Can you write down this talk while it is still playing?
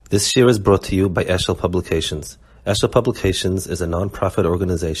This year is brought to you by Eshel Publications. Eshel Publications is a non-profit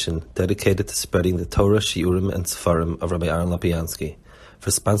organization dedicated to spreading the Torah, Shiurim, and Sefarim of Rabbi Aaron Lopiansky. For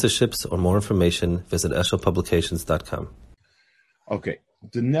sponsorships or more information, visit eshelpublications.com. Okay,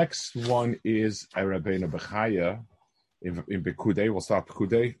 the next one is Rabbeinu Bechaya in Pekudei. We'll start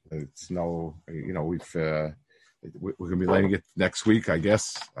Pekudei. It's no, we're going to be learning it next week, I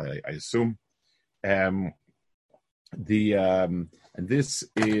guess. I assume. And this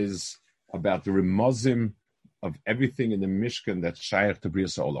is about the remozim of everything in the Mishkan that's shaykh to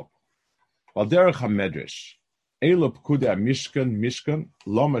Brias Olam. Al derech hamedrash, elo pekudei Mishkan,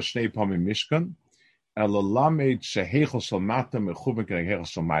 lama shnei pamim Mishkan, elo lamed shehechel shel mata mechuven k'nei hechel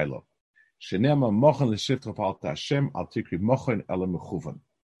shel maylo, shenema mochen l'shivtov al Hashem al tikri mochen elo mechuven.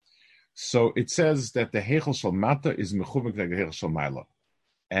 So it says that the hechel shel mata is mechuven k'nei hechel shel maylo.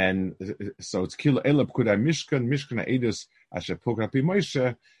 And so it's kilo elo pekudei Mishkan ha'edus asher pokra pi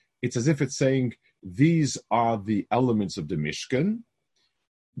Moshe. It's as if it's saying these are the elements of the Mishkan.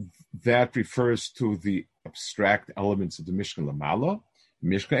 That refers to the abstract elements of the Mishkan Lamala.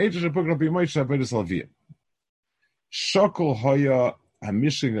 Mishkan ha'edus asher pokra pi Moshe ha'edus alviyah. Shokol hoya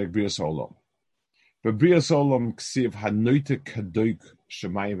ha'mishkan like Brias Olam. But Brias Olam ksiv hanoite kadoik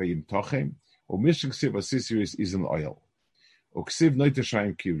shemayim v'yim tochem. Or Mishkan ksiv asisiris is in oil. So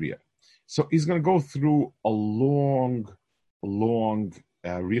he's going to go through a long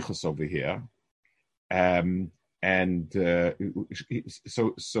richos over here,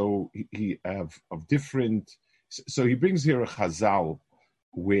 so he have of different. So he brings here a chazal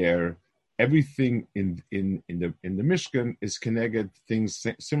where everything in the Mishkan is connected things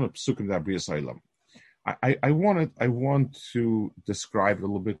similar to Psukim that Brias Olam. I want to describe it a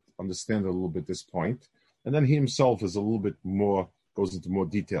little bit, understand it a little bit this point. And then he himself is a little bit more, goes into more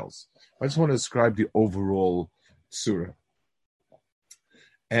details. I just want to describe the overall surah.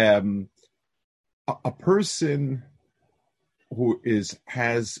 A person who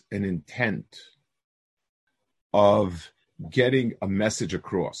has an intent of getting a message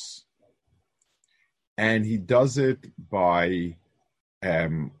across, and he does it by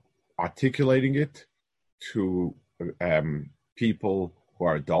articulating it to people who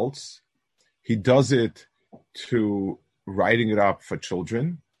are adults. He does it to writing it up for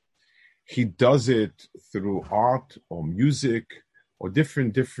children. He does it through art or music or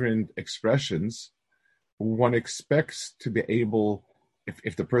different expressions. One expects to be able,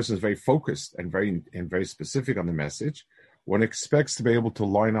 if the person is very focused and very specific on the message, one expects to be able to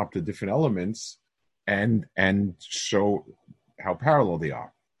line up the different elements and show how parallel they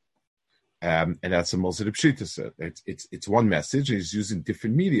are. And that's the most of the Pshita. It's one message. He's using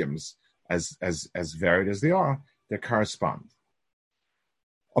different mediums as varied as they are, they correspond.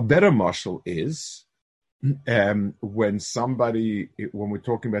 A better mashal is when we're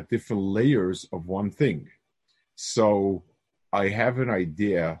talking about different layers of one thing. So I have an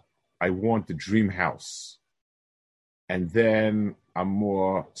idea, I want the dream house. And then I'm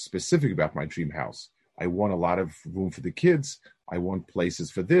more specific about my dream house. I want a lot of room for the kids. I want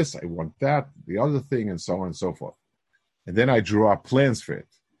places for this. I want that, the other thing, and so on and so forth. And then I draw up plans for it.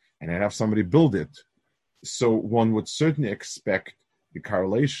 And I have somebody build it. So one would certainly expect the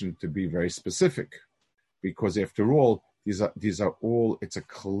correlation to be very specific, because after all, these are all. It's a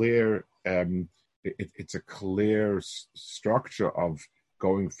clear structure of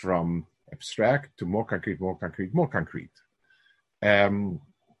going from abstract to more concrete.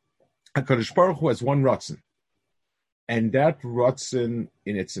 HaKadosh Baruch Hu has one Ratzon, and that Ratzon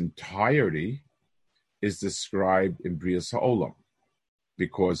in its entirety is described in Brias Ha'olam,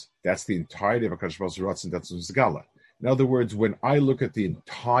 because that's the entirety of HaKadosh Baruch Hu's Ratzon, that's Zgala. In other words, when I look at the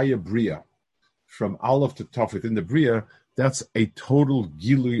entire Bria, from Aleph to Tov within the Bria, that's a total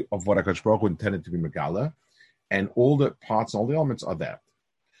Gilui of what HaKadosh Baruch Hu intended to be Megala, and all the parts, all the elements are that.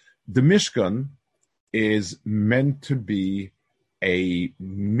 The Mishkan is meant to be a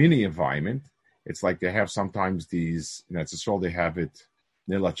mini environment. It's like they have sometimes these, it's Israel, they have it,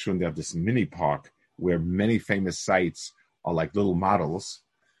 Nei Latshun, they have this mini park where many famous sites are like little models.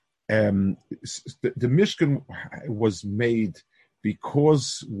 The Mishkan was made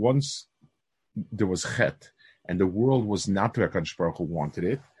because once there was Chet and the world was not where HaKadosh Baruch Hu wanted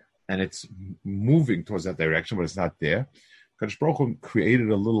it, and it's moving towards that direction, but it's not there. HaKadosh Baruch Hu created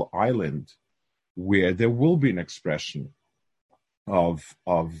a little island where there will be an expression of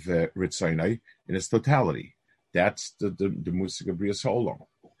Ritzonai in its totality. That's the Musik of Brias Ha'olam.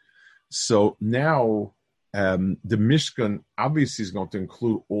 So now the Mishkan obviously is going to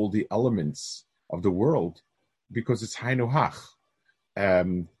include all the elements of the world because it's Hainu Hach.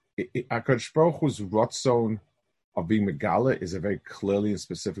 HaKadosh Baruch Hu's Ratzon of being Megala is a very clearly and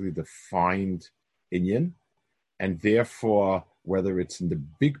specifically defined inyan, and therefore, whether it's in the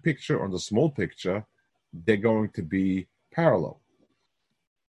big picture or the small picture, they're going to be parallel.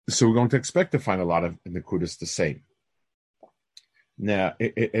 So we're going to expect to find a lot of Nekudas the same. Now,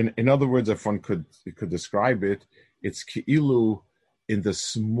 in other words, if one could describe it, it's Ki'ilu, in the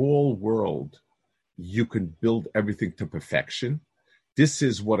small world, you can build everything to perfection. This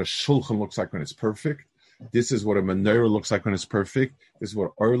is what a shulchan looks like when it's perfect. This is what a menorah looks like when it's perfect. This is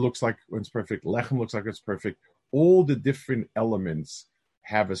what Or looks like when it's perfect. Lechem looks like when it's perfect. All the different elements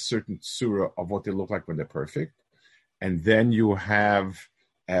have a certain tsura of what they look like when they're perfect. And then you have,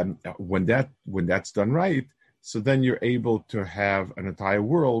 when that's done right, so then you're able to have an entire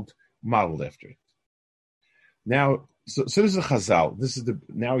world modeled after it. Now, so this is a Chazal.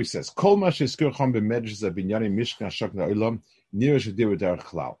 Now he says, Kol ma sheskircham b'medrash zabinyani mishkan shakna olam nira shediru derech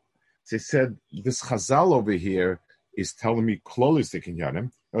klal. So he said, this Chazal over here is telling me klolis the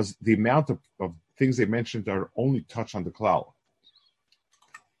kinyanim, because the amount of things they mentioned are only touch on the klal.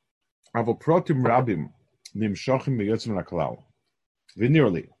 Avoprotim rabim nimshachim meyotzim na klal.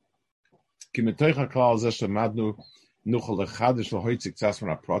 V'nirli. Ki metoich ha-klal zeh shemadnu nuchal lechadish lehoitzik tzasman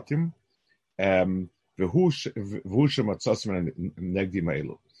ha-protim v'hu shematzasman negdim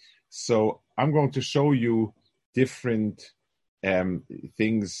ha'elu. So I'm going to show you different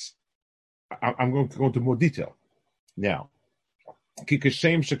things. I'm going to go into more detail. Now, Ki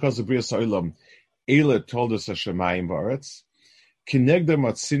kashem shekaz abriya sa'olam Eila told us Hashemayim v'aretz kinegda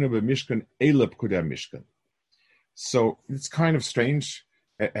matzina b'mishkan Eila pekudei mishkan. So it's kind of strange.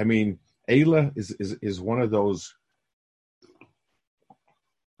 I mean, Eila is one of those.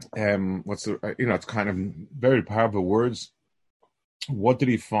 It's kind of very powerful words. What did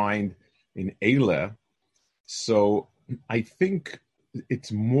he find in Eila? So I think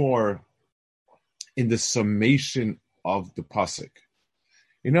it's more in the summation of the pasuk.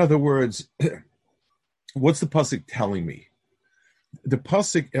 In other words, what's the pasuk telling me? The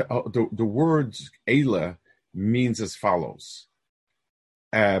pasuk, the words Eila means as follows.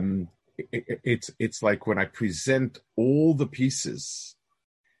 It's like when I present all the pieces,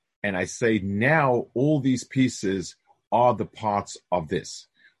 and I say now all these pieces are the parts of this.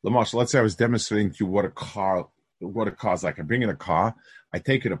 Lamash, let's say I was demonstrating to you what a car is like. I bring in a car, I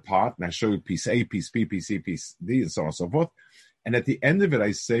take it apart, and I show you piece A, piece B, piece C, piece D, and so on and so forth. And at the end of it,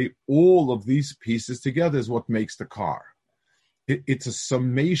 I say all of these pieces together is what makes the car. It's a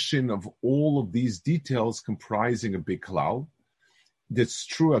summation of all of these details comprising a big klal. That's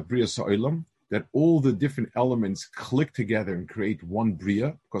true at Bria Sa'olam, that all the different elements click together and create one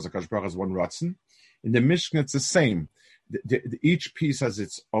Bria, because HaKadosh Baruch Hu has one Ratzon. In the Mishnah, it's the same. Each piece has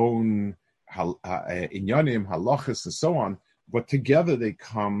its own inyanim, halachas, and so on, but together they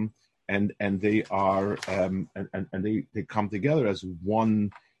come and they are and they come together as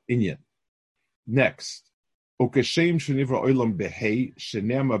one inyan. Next, ukeshem shenivra olam behei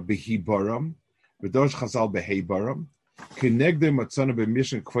shenema behi baram v'dosh chazal behei baram kinegde matzana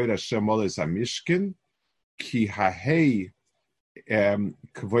b'mishkan kvoid Hashem oles hamishkin ki hahei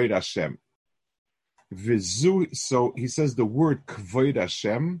kvoid Hashem. So he says the word kvoid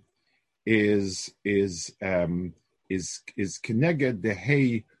Hashem is keneged the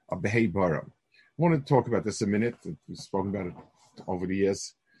hay of behei baram. I want to talk about this a minute. We've spoken about it over the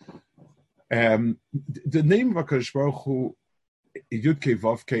years. The name of HaKadosh Baruch Hu, Yud Kei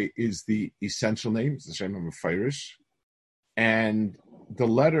Vav Kei, is the essential name. It's the Shem HaMefarish. And the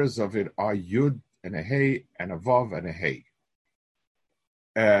letters of it are Yud and a Hey and a Vav and a Hey.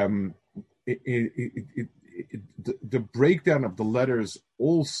 The breakdown of the letters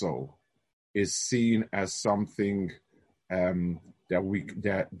also is seen as something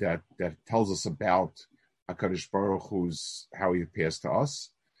that tells us about HaKadosh Baruch Hu's how he appears to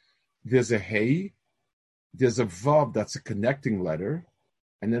us. There's a Hey, there's a Vav that's a connecting letter,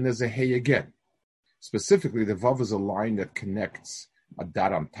 and then there's a Hey again. Specifically, the Vav is a line that connects a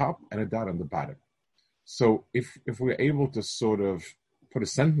dot on top and a dot on the bottom. So if we're able to sort of put a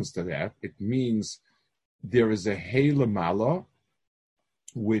sentence to that, it means there is a Hey Lamala,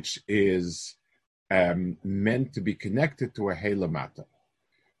 which is meant to be connected to a Hey Lamata.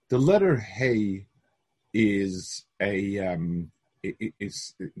 The letter Hey is it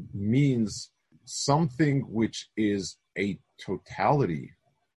means something which is a totality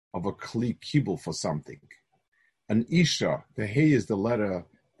of a kli kibul for something. An isha, the Hey is the letter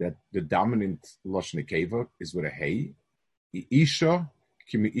that the dominant lashon nekeva is with a Hey. Isha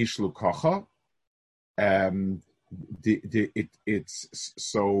kimi ishlu kacha. It's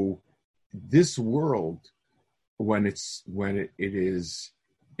so this world when it is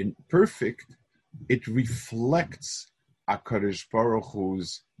imperfect, it reflects HaKadosh Baruch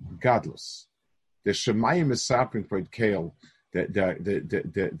Hu's gadlus. The Shemayim Mesaprin Poit Kale, the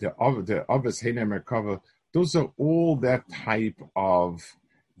Avos Heina Merkava, those are all that type of,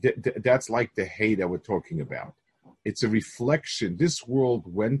 that's like the hay that we're talking about. It's a reflection. This world,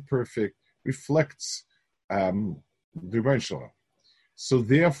 when perfect, reflects the Rebbeinu Shalom. So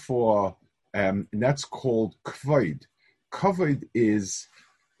therefore, and that's called kvoid. Kvoid is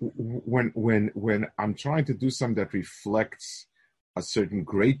when I'm trying to do something that reflects a certain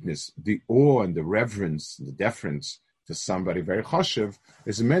greatness, the awe and the reverence, the deference to somebody very chashuv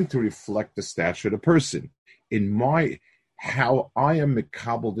is meant to reflect the stature of the person. How I am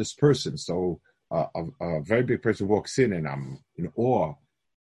mekabel this person. So a very big person walks in and I'm in awe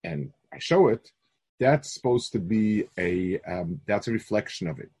and I show it. That's supposed to be that's a reflection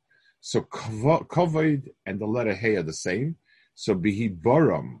of it. So kavod and the letter hey are the same. So behi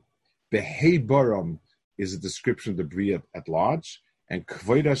baram, behei baram is a description of the Bria at large, and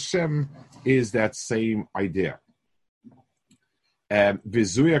kavod Hashem is that same idea.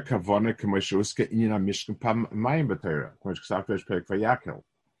 Vizuya kavana k'moshuska inyan mishkan pamayim b'Torah, k'moshuka perek vayakel.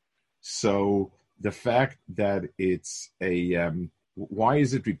 So the fact that it's why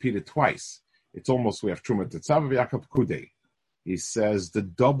is it repeated twice? It's almost, we have Truma Tetzav Yaakov Pekudei. He says the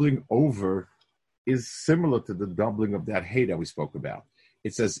doubling over is similar to the doubling of that hay that we spoke about.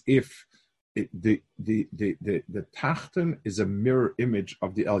 It's as if the Tachten is a mirror image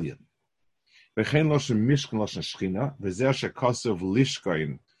of the Elyon. V'chein loshen mishkan loshen shchina v'zer shekosov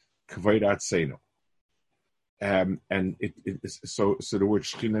lishkoin k'void atzenu. And so the word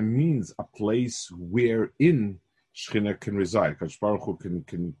shchina means a place wherein Shechina can reside. Kadosh Baruch Hu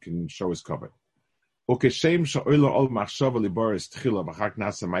can show his cover. Ukeshem she'oila ol machshava liboris tchila v'chak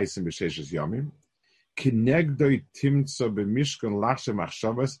nasa ma'asim b'sheshes yomim kinegdoi timtza b'mishkan lachshe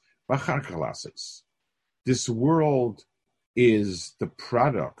machshavas v'chak halasis. This world is the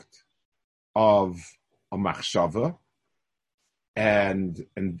product of a machshava, and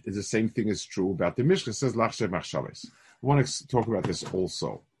the same thing is true about the Mishkan. It says lachshe machshavas. I want to talk about this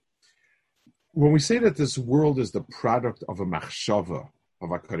also. When we say that this world is the product of a machshava, of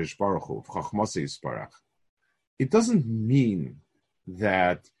HaKadosh Baruch Hu, of Chachmasei Yisparach, it doesn't mean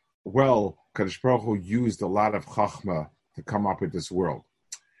that, well, Kadosh Baruch Hu used a lot of Chachma to come up with this world.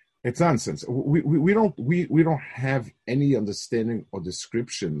 It's nonsense. We don't have any understanding or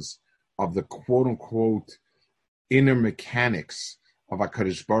descriptions of the quote unquote inner mechanics of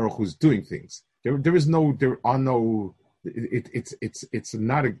HaKadosh Baruch Hu's doing things. It does not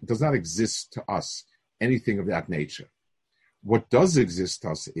exist to us anything of that nature. What does exist to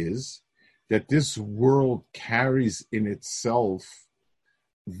us is that this world carries in itself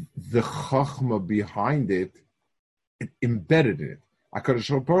the chachma behind it, embedded in it.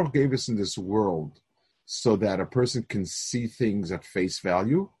 HaKadosh Baruch gave us in this world so that a person can see things at face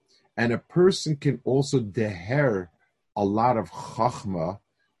value, and a person can also deher a lot of chachma,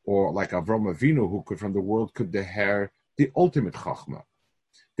 or like Avram Avinu, who could from the world could deher the ultimate chachma.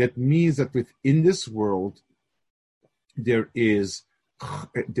 That means that within this world, there is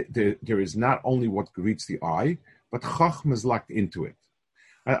not only what greets the eye, but chachma is locked into it.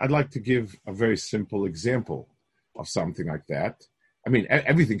 I'd like to give a very simple example of something like that. I mean,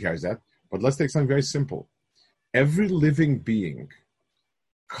 everything carries that, but let's take something very simple. Every living being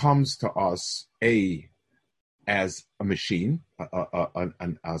comes to us, as a machine,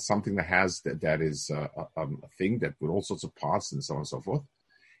 something that is a thing that with all sorts of parts and so on and so forth,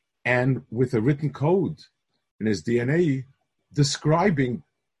 and with a written code in his DNA describing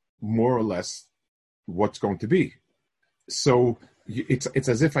more or less what's going to be. So it's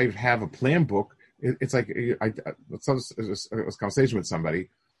as if I have a plan book. It's like I was a conversation with somebody,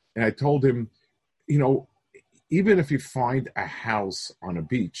 and I told him, even if you find a house on a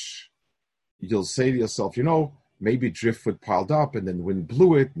beach, you'll say to yourself, maybe driftwood piled up and then wind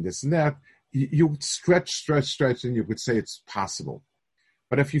blew it and this and that. You would stretch, and you could say it's possible.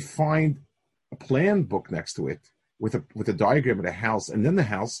 But if you find a plan book next to it with a diagram of the house and then the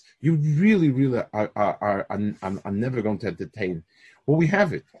house, you really are never going to entertain. Well, we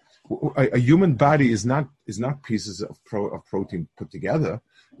have it. A human body is not pieces of protein put together.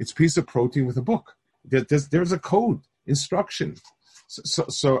 It's a piece of protein with a book. There's a code, instruction.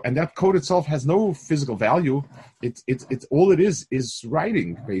 So, and that code itself has no physical value. It's all it is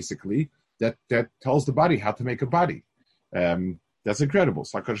writing, basically, that tells the body how to make a body. That's incredible.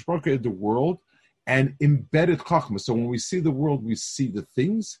 So HaKadosh Baruch Hu created the world and embedded chachma. So when we see the world, we see the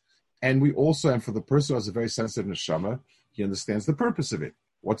things, and we also, and for the person who has a very sensitive neshama, he understands the purpose of it.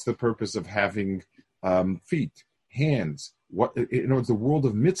 What's the purpose of having feet? hands. What it's the world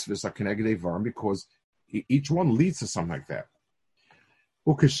of mitzvahs are Keneged Varm, because each one leads to something like that.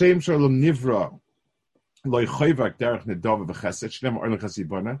 Ukeshem shalom nivra loy chayvak derech nedava v'chesed shnema orlen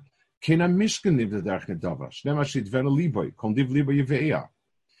chasibana kena mishkan nivra derech nedava shnema shidvena liboy kol div liboy yeveya.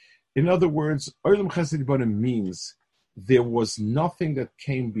 In other words, orlen chasibana means there was nothing that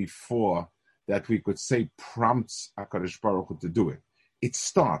came before that we could say prompts HaKadosh Baruch Hu to do it. It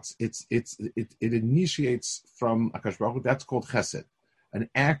starts. It initiates from HaKadosh Baruch Hu. That's called Chesed, an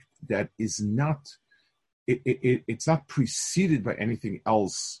act that is not. It's not preceded by anything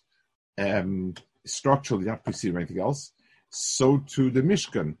else. Structurally, not preceded by anything else. So to the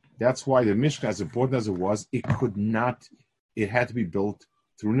Mishkan. That's why the Mishkan, as important as it was, it could not. It had to be built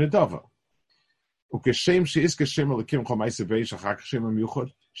through Nedava. Ukeshem sheis keshem alakim chol ma'aseh beish achar keshem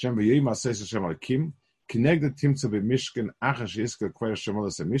amiyuchad shem v'yei ma'aseh Hashem alakim kineged timtza b'mishkan achar sheis k'kvod Hashem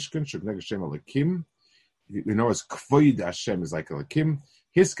alas mishkan shekneged Hashem alakim. You know, as kvod Hashem is like alakim.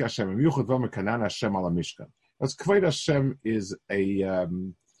 Hiska Hashem amiyuchad v'omer kanan Hashem ala mishkan. As kvod Hashem is it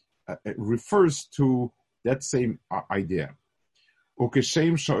refers to that same idea.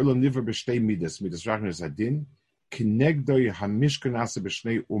 Ukeshem sha'olam niver b'shtei midas rachnis hadin kinegdoi hamishkan asa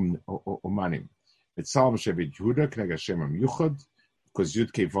b'shnei umanim. It's Psalm Shevet Yehuda Kneg Hashem HaMiyuchad, because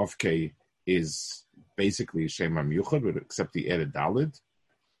Yud Kei Vav Kei is basically Hashem HaMiyuchad, except the added Dalid.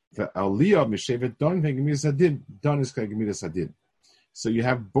 The Aliyah Mishevet Don Kneg Midas Hadin. Don is Kneg Midas Hadin. So you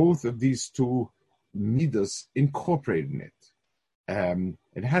have both of these two midas incorporated in it.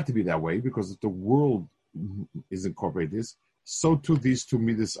 It had to be that way because if the world is incorporated in this, so too these two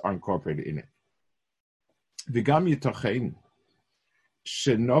midas are incorporated in it. V'gam Yitochein.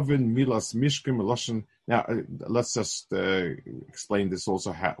 Shenovin Milas Mishkim Meloshin. Now, let's just explain this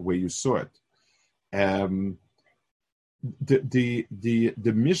also where you saw it. The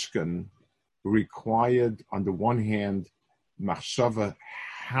Mishkan required, on the one hand, machshava,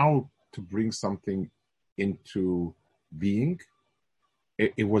 how to bring something into being.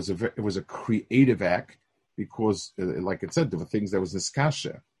 It was a creative act because, like it said, there were things that was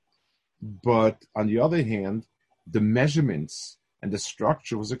niskasha. But on the other hand, the measurements and the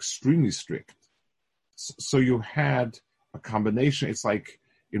structure was extremely strict. So you had a combination. It's like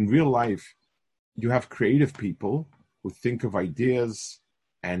in real life, you have creative people who think of ideas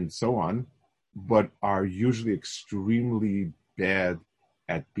and so on, but are usually extremely bad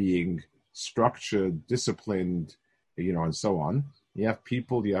at being structured, disciplined, and so on. You have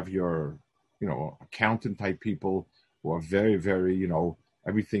people, you have your, accountant type people who are very, very,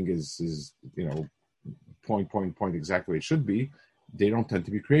 everything is point exactly where it should be. They don't tend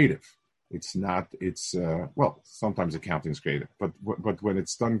to be creative. Sometimes accounting is creative, but when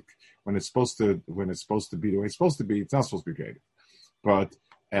it's done, when it's supposed to be the way it's supposed to be, it's not supposed to be creative. But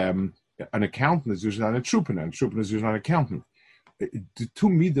an accountant is usually not a trupiner, and trupiner is usually not an accountant. The two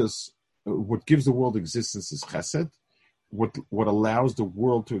midas, what gives the world existence is chesed. What allows the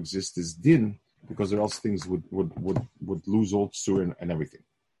world to exist is din, because or else things would lose all tsur and everything.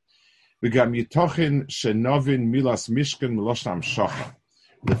 V'gam yitochin shenovin milas mishkan melosham shocha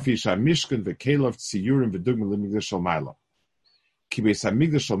lefisha mishkan v'kelov tziyurim v'dugma lemigdash shel ma'ala ki beis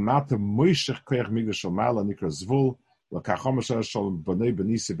hamigdash shel mata moishech koyach migdash shel ma'ala nikra zvul l'kachom shel b'nei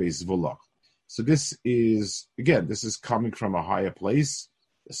b'nisi beis zvulach. So this is coming from a higher place,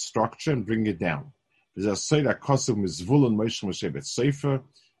 a structure, and bring it down. There's a soida kosuv mizvulun moishchem l'shebet sefer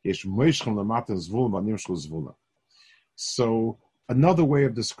yesh moishchem l'mata zvulun v'anim shel zvulun. So another way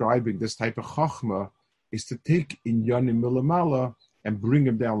of describing this type of chachma is to take inyanim milamala and bring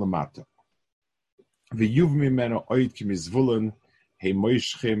him down lamata. V'yuv mimeno oid ki mizvulun he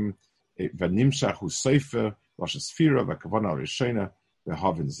moishchem v'nimshach hu sefer rosh hasfira v'kavana rishena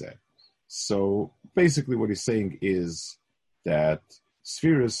v'havin zeh. So basically what he's saying is that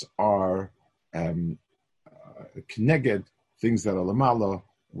spheres are kneged, things that are lamala,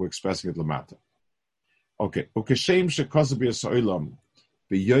 we're expressing it lamata. Okay. Ukeshem shekosab yisraelam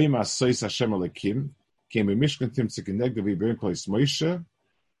b'yoyim asois Hashem alekim came a mishkan tim tzikneged v'yiberim place Moshe.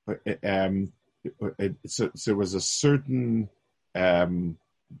 So there was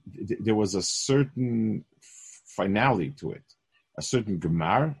a certain finality to it, a certain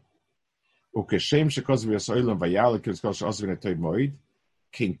gemar. Ukeshem shekosab yisraelam v'yal k'tzkol she'osvin etoy moed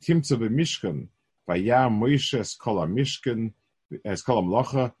came timtza b'mishkan v'yal Moshe eskol ha-mishkan eskol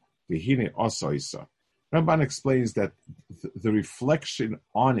ha-mlocha v'hine osa isa. Ramban explains that the reflection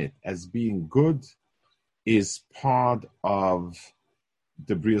on it as being good is part of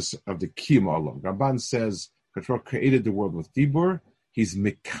the brias of the kiyum olam. Ramban says HaTorah created the world with dibur. He's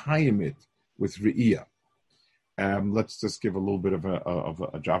mekayim it with re'iyah. Let's just give a little bit of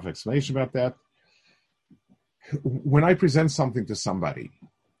a Jaffa explanation about that. when I present something to somebody,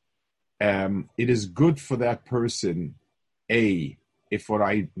 it is good for that person, A, if what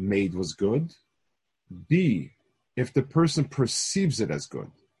I made was good, B, if the person perceives it as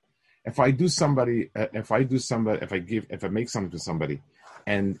good. If I make something to somebody,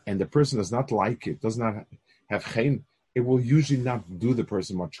 and the person does not like it, does not have chen, it will usually not do the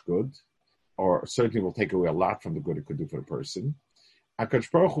person much good, or certainly will take away a lot from the good it could do for the person.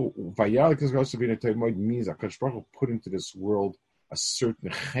 HaKadosh Baruch Hu, means HaKadosh Baruch Hu put into this world a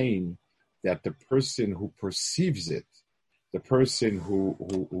certain chen that the person who perceives it, the person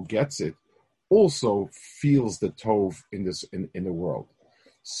who gets it, also feels the tov in the world.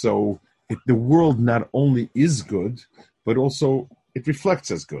 So the world not only is good, but also it reflects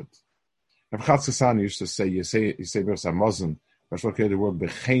as good. Rav Chatzkasan used to say, you say the word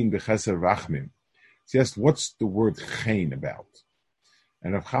bechein becheser rachmim. So he asked, what's the word chen about?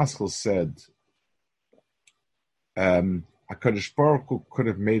 And Rav Chaskel said, HaKadosh Baruch Hu could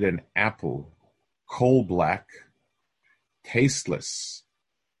have made an apple coal black, tasteless,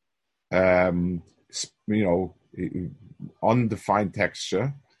 undefined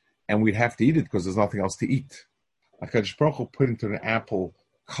texture, and we'd have to eat it because there's nothing else to eat. HaKadosh Baruch Hu put into an apple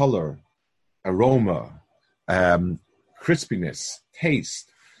color, aroma, crispiness, taste.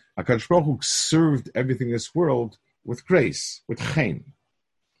 HaKadosh Baruch Hu served everything in this world with grace, with chen.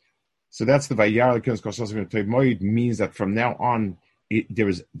 So that's the Vayar Moed, means that from now on, there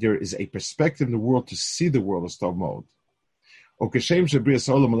is a perspective in the world to see the world as Tov Moed. I want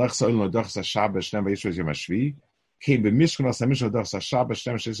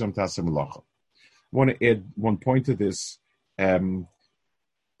to add one point to this.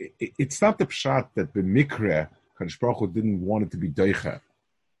 It's not the pshat that b'mikra Kadosh Baruch Hu didn't want it to be doicha.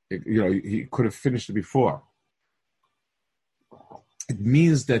 He could have finished it before. It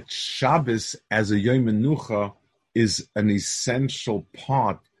means that Shabbos as a Yom Menucha is an essential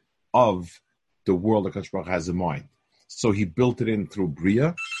part of the world that Kadosh Baruch Hu has in mind. So he built it in through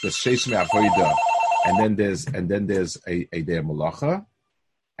Bria, the Sheishme Avodah, and then there's a Dei Malacha,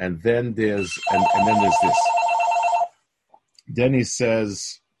 and then there's this. Then he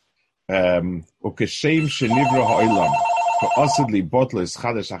says, "Ukeshem shenivra ha'olam va'asad li botla is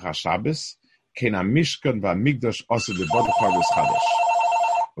chadash achar Shabbos, ken hamishkan va'migdash asad li botla charvis chadash.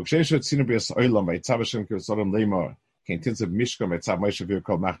 Ukeshem shetzinu b'yas ha'olam va'itzav Hashem k'yosodom leimor, ken tinzav mishkan va'itzav Moshe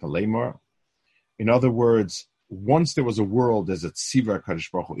v'yirkol machna leimor." In other words, once there was a world, there's a tziva Kadosh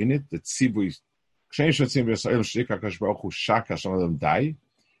Baruch Hu in it. The tziva, this is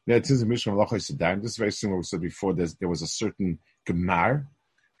very similar to what we said before. There was a certain gemar,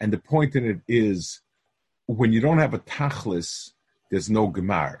 and the point in it is when you don't have a tachlis, there's no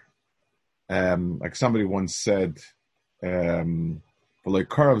gemar. Like somebody once said, if it's like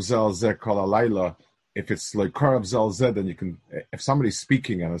karav zel zeh, then you can. If somebody's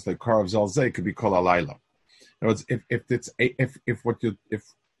speaking and it's like karav zel zeh, it could be kol alayla. In other words,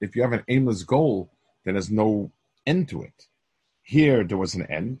 if you have an aimless goal, then there's no end to it. Here there was an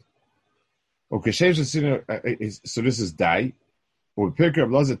end. Okay, so this is dai. And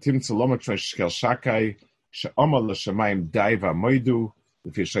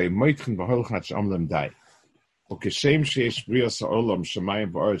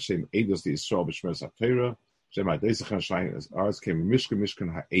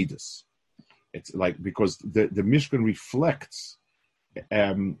it's like, because the Mishkan reflects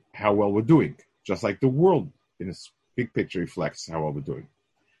how well we're doing, just like the world in a big picture reflects how well we're doing.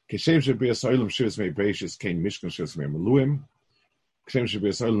 And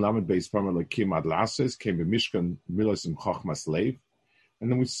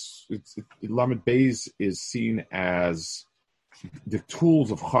then Lamed Beis is seen as the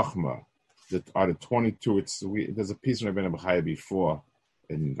tools of Chachma that are the 22. There's a piece in Rabbeinu Bechaya before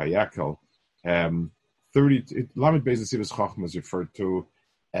in Vayakel. 30 Lamed Beis Sivas Chachma is referred to.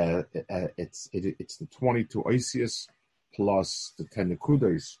 It's the 22 Oisius plus the 10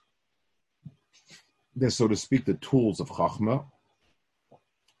 Pekudei. They're, so to speak, the tools of Chachma.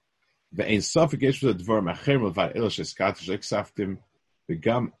 In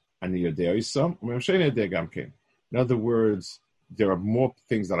other words, there are more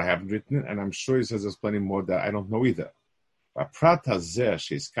things that I haven't written, and I'm sure he says there's plenty more that I don't know either. And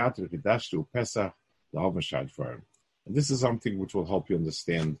this is something which will help you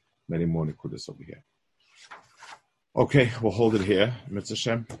understand many more nekudas over here. Okay, we'll hold it here. Mitzvah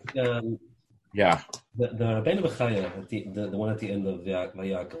Shem. Yeah. The Rabbeinu Bechaya, the one at the end of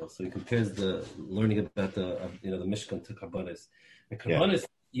Vayakel, so he compares the learning about the Mishkan to Karbanis. And Karbanis,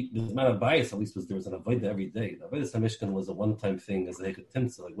 the amount of bias, at least, was there was an avodah every day. The avodah Mishkan was a one-time thing as a Heket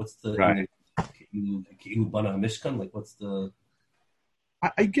Timtzah. Like, what's the right? Bana Mishkan? Like, what's the...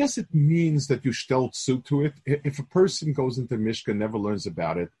 I guess it means that you stellt suit to it. If a person goes into Mishkan, never learns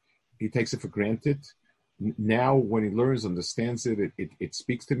about it, he takes it for granted. Now, when he learns, understands it, it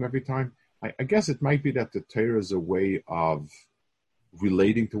speaks to him every time. I guess it might be that the Torah is a way of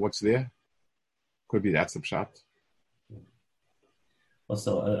relating to what's there. Could be that's the pshat.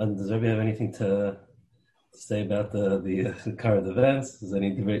 Also, and does everybody have anything to say about the current events? Is there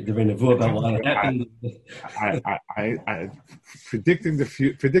any nevuah about what happened? I predicting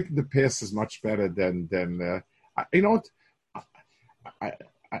the past is much better than you know what.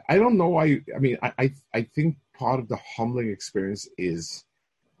 I don't know why. I mean, I think part of the humbling experience is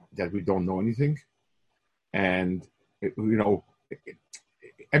that we don't know anything, and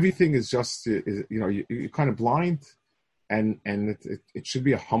everything is just you're kind of blind, and it should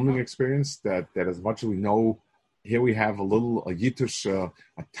be a humbling experience that as much as we know, here we have a yitush,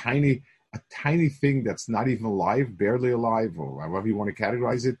 a tiny thing that's not even alive, barely alive, or however you want to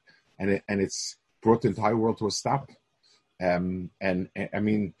categorize it, and it's brought the entire world to a stop. And I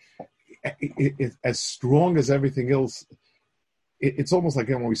mean, it, as strong as everything else, it's almost like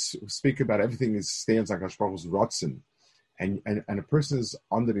when we speak about everything stands like Hashpach's rotzen, and a person is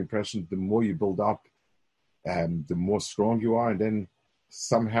under the impression the more you build up, the more strong you are, and then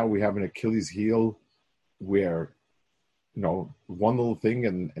somehow we have an Achilles heel where one little thing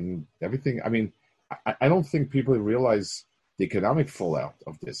and everything. I mean, I don't think people realize the economic fallout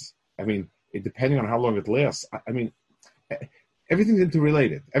of this. I mean, depending on how long it lasts. I mean, everything's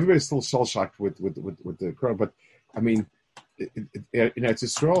interrelated. Everybody's still shell shocked with the crowd, but I mean, it's a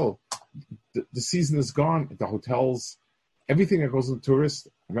stroll. The season is gone. The hotels, everything that goes into tourists,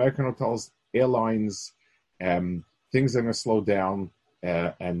 American hotels, airlines, things are going to slow down,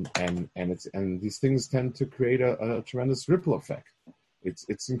 and these things tend to create a tremendous ripple effect.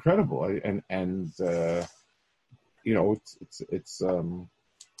 It's incredible, I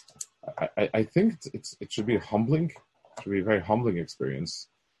think it should be humbling. It should be a very humbling experience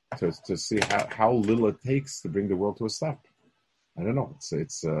to see how little it takes to bring the world to a stop. I don't know.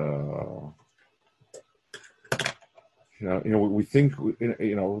 We think,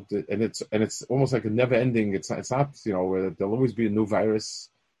 and it's almost like a never ending. It's not, there'll always be a new virus,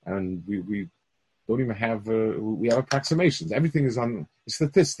 and we don't even have, we have approximations. Everything is on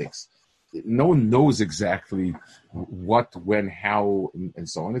statistics. No one knows exactly what, when, how, and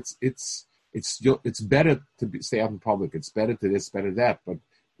so on. It's better to stay out in public. It's better to this, better that, but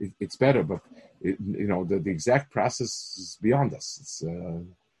it's better. But the exact process is beyond us. It's I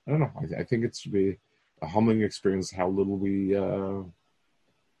don't know. I think it should be a humbling experience how little we I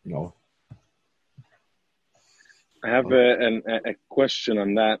have a question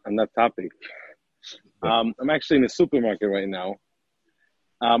on that topic. I'm actually in a supermarket right now.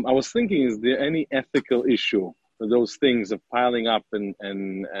 I was thinking, is there any ethical issue for those things of piling up and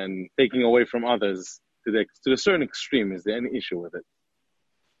taking away from others to a certain extreme? Is there any issue with it?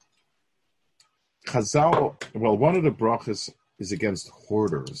 Chazal, well, one of the brachas is against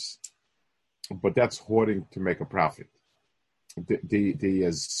hoarders, but that's hoarding to make a profit. The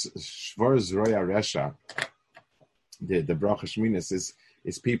Shvar Zroya Resha, the bracha Shminis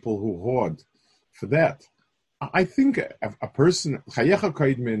is people who hoard for that. I think a person, Chayecha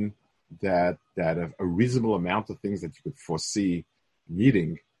Kaidmin, that a reasonable amount of things that you could foresee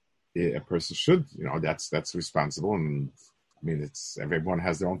needing, a person should, that's responsible. And I mean, everyone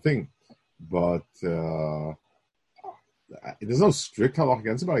has their own thing, but there's no strict halach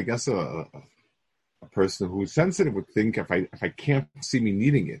against it. But I guess a person who's sensitive would think if I can't see me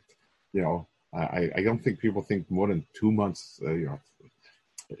needing it, I don't think people think more than 2 months,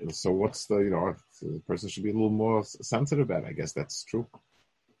 So what's the person should be a little more sensitive about it. I guess that's true.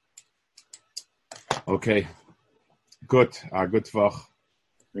 Okay. Good. Good Tvach.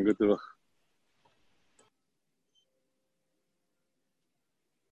 Good Tvach.